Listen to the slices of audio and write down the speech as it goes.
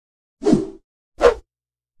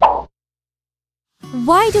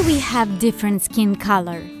Why do we have different skin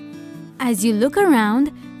color? As you look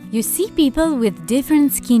around, you see people with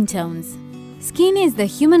different skin tones. Skin is the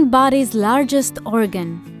human body's largest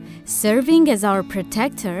organ, serving as our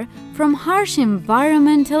protector from harsh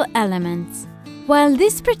environmental elements. While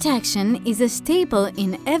this protection is a staple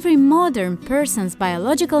in every modern person's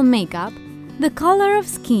biological makeup, the color of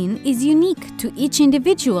skin is unique to each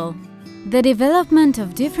individual. The development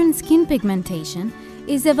of different skin pigmentation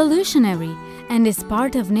is evolutionary and is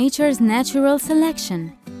part of nature's natural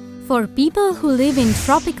selection. For people who live in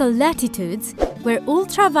tropical latitudes, where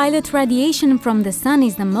ultraviolet radiation from the sun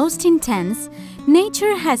is the most intense,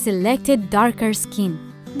 nature has selected darker skin.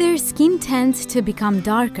 Their skin tends to become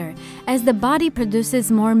darker as the body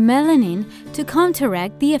produces more melanin to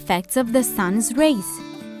counteract the effects of the sun's rays.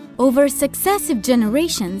 Over successive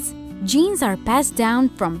generations, genes are passed down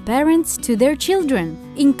from parents to their children,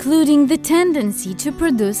 including the tendency to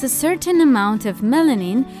produce a certain amount of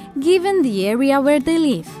melanin given the area where they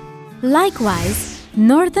live. Likewise,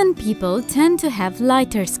 northern people tend to have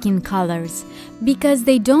lighter skin colors because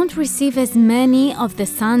they don't receive as many of the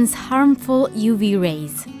sun's harmful UV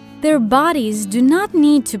rays. Their bodies do not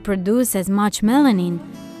need to produce as much melanin.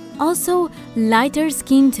 Also, lighter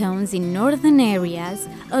skin tones in northern areas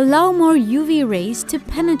allow more UV rays to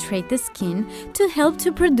penetrate the skin to help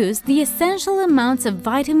to produce the essential amounts of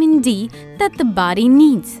vitamin D that the body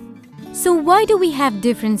needs. So why do we have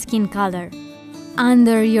different skin color?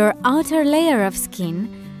 Under your outer layer of skin,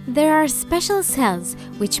 there are special cells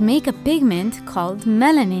which make a pigment called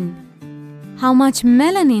melanin. How much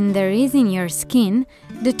melanin there is in your skin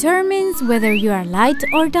determines whether you are light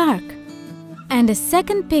or dark. And a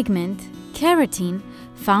second pigment, keratin,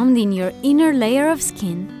 found in your inner layer of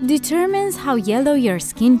skin, determines how yellow your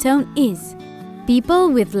skin tone is.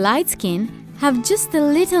 People with light skin have just a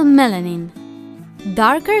little melanin.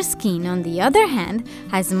 Darker skin, on the other hand,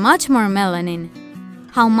 has much more melanin.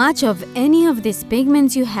 How much of any of these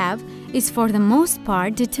pigments you have is for the most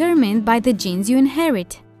part determined by the genes you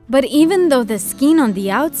inherit. But even though the skin on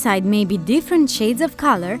the outside may be different shades of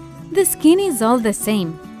color, the skin is all the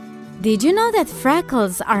same. Did you know that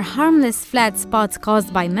freckles are harmless flat spots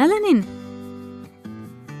caused by melanin?